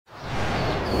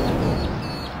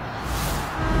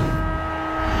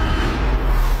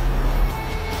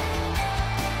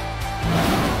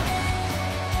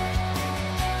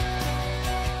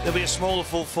There'll be a smaller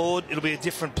full forward. It'll be a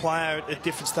different player at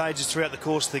different stages throughout the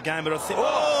course of the game. But I think...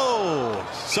 Oh!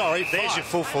 Sorry, there's your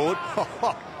full forward.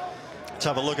 Let's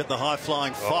have a look at the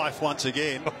high-flying Fife once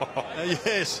again.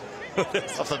 Yes.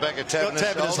 Off the back of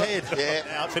Taberner's head. Yeah.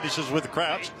 Now it finishes with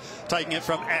Crouch. Taking it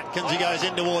from Atkins. He goes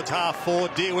in towards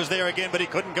half-forward. Deere was there again, but he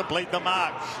couldn't complete the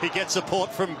mark. He gets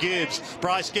support from Gibbs.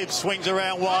 Bryce Gibbs swings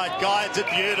around wide, guides it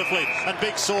beautifully. And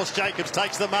Big Sauce Jacobs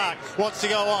takes the mark. Wants to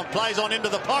go on. Plays on into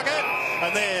the pocket.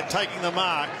 And there, taking the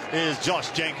mark, is Josh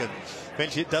Jenkins.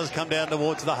 Eventually it does come down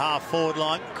towards the half-forward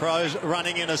line. Crows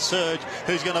running in a surge.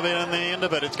 Who's going to be on the end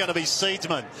of it? It's going to be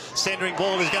Seedsman. Centering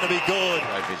ball is going to be good.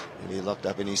 Maybe locked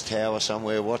up in his tower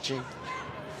somewhere watching.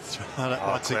 Thrown it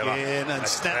once again and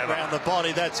snap around the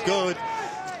body. That's good.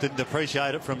 Didn't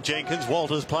appreciate it from Jenkins.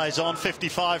 Walters plays on.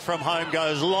 55 from home,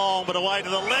 goes long, but away to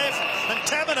the left. And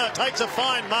Taberner takes a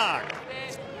fine mark.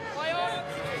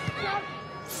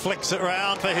 Flicks it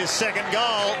round for his second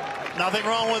goal. Nothing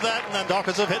wrong with that, and the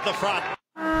Dockers have hit the front.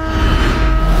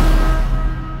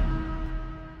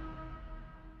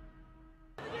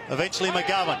 Eventually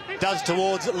McGovern does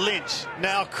towards Lynch.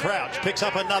 Now Crouch picks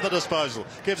up another disposal.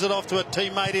 Gives it off to a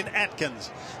teammate in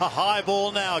Atkins. A high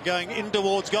ball now going in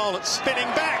towards goal. It's spinning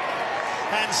back.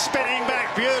 And spinning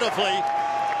back beautifully.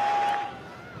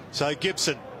 So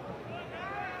Gibson,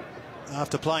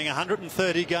 after playing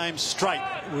 130 games straight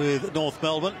with North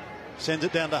Melbourne, sends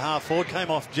it down to half forward.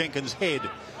 Came off Jenkins' head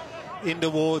in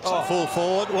towards full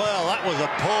forward. Well, that was a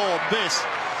poor miss.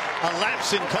 A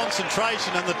lapse in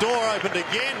concentration, and the door opened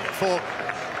again for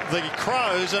the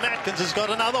Crows, and Atkins has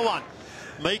got another one.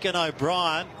 Meek and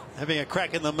O'Brien having a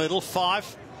crack in the middle.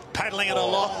 Fife paddling it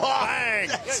along. Bang!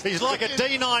 He's like a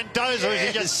D9 dozer as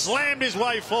he just slammed his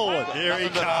way forward. Here he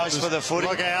comes for the footy.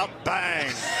 Look out.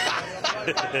 Bang!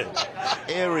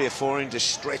 Area for him to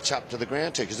stretch up to the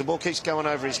ground to, because the ball keeps going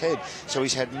over his head, so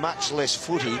he's had much less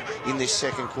footy in this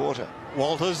second quarter.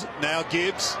 Walters, now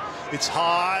Gibbs. It's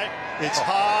high, it's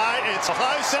high, it's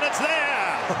close, and it's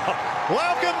there.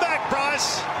 Welcome back,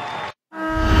 Bryce.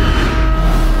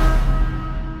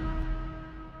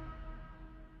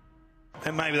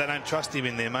 And maybe they don't trust him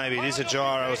in there. Maybe it is a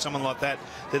gyro or someone like that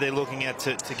they're looking at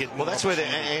to get. Well, that's where the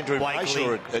Andrew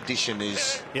Brayshaw addition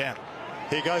is. Yeah.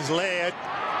 Here goes Laird.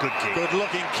 Good kick. Good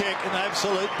looking kick, an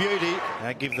absolute beauty.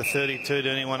 Don't give the 32 to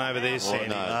anyone over there, Sandy.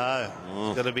 No.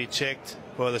 It's got to be checked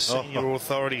by the senior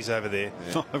authorities over there.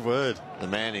 Yeah. My word. The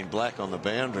man in black on the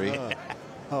boundary.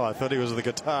 Oh, I thought he was the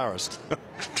guitarist.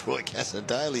 Troy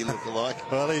Casadale look-alike.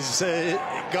 Well, he's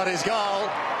got his goal.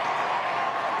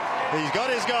 He's got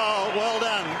his goal. Well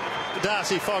done,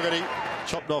 Darcy Fogarty.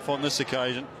 Chopped off on this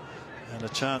occasion. And a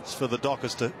chance for the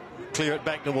Dockers to clear it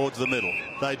back towards the middle.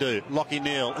 They do. Lockie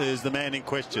Neal is the man in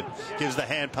question. Gives the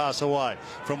hand pass away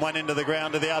from one end of the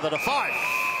ground to the other to Fife.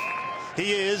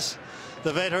 He is.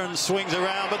 The veteran swings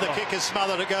around, but the kick is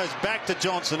smothered. It goes back to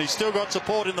Johnson. He's still got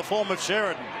support in the form of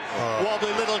Sheridan.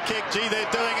 Wobbly little kick. Gee,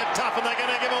 they're doing it tough, and they're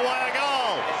going to give away a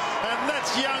goal. And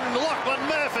that's young Lachlan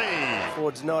Murphy.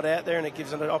 Ford's not out there, and it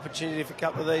gives them an opportunity for a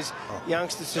couple of these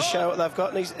youngsters to show what they've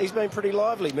got. And he's been pretty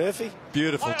lively, Murphy.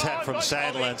 Beautiful tap from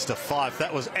Sandlands to Fife.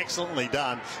 That was excellently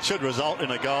done. Should result in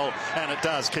a goal, and it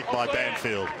does. Kick by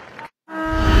Banfield.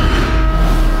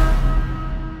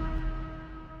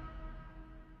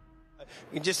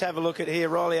 You can just have a look at here.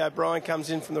 Riley O'Brien comes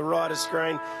in from the right of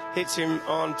screen, hits him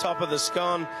on top of the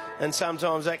scone, and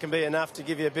sometimes that can be enough to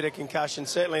give you a bit of concussion.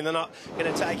 Certainly they're not going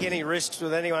to take any risks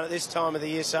with anyone at this time of the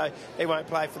year, so he won't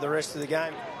play for the rest of the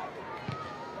game.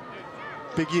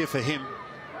 Big year for him.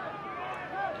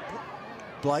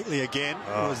 Blakely again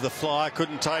was the fly,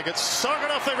 couldn't take it. Socked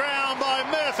off the ground by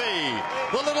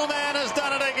Murphy. The little man has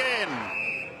done it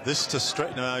again. This to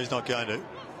straighten. No, he's not going to.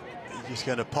 He's just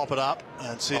going to pop it up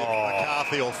and see it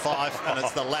McCarthy or Fife, and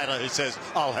it's the latter who says,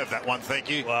 I'll have that one, thank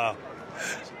you. Wow.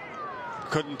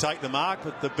 Couldn't take the mark,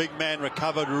 but the big man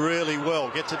recovered really well.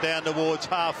 Gets it down towards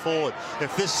half forward.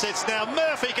 If this sits now,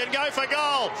 Murphy can go for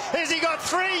goal. Has he got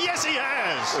three? Yes, he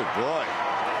has. Good boy.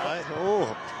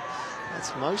 Oh,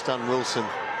 that's most un-Wilson.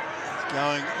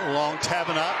 Going along,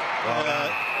 Taberner.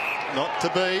 Not to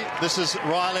be. This is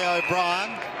Riley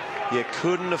O'Brien. You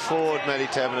couldn't afford Matty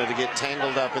Taberner to get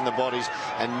tangled up in the bodies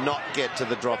and not get to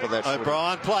the drop of that foot.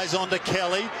 O'Brien plays on to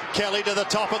Kelly. Kelly to the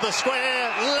top of the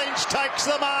square. Lynch takes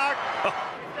the mark.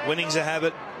 Winning's a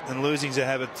habit and losing's a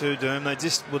habit too, Doom. They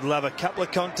just would love a couple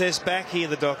of contests back here,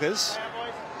 the Dockers.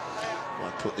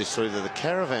 Might put this through to the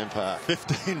caravan park.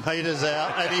 15 metres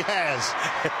out, and he has.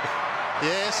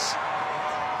 Yes.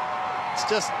 It's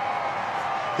just...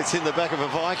 It's in the back of a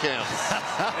Viscount.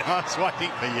 I was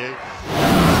waiting for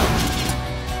you.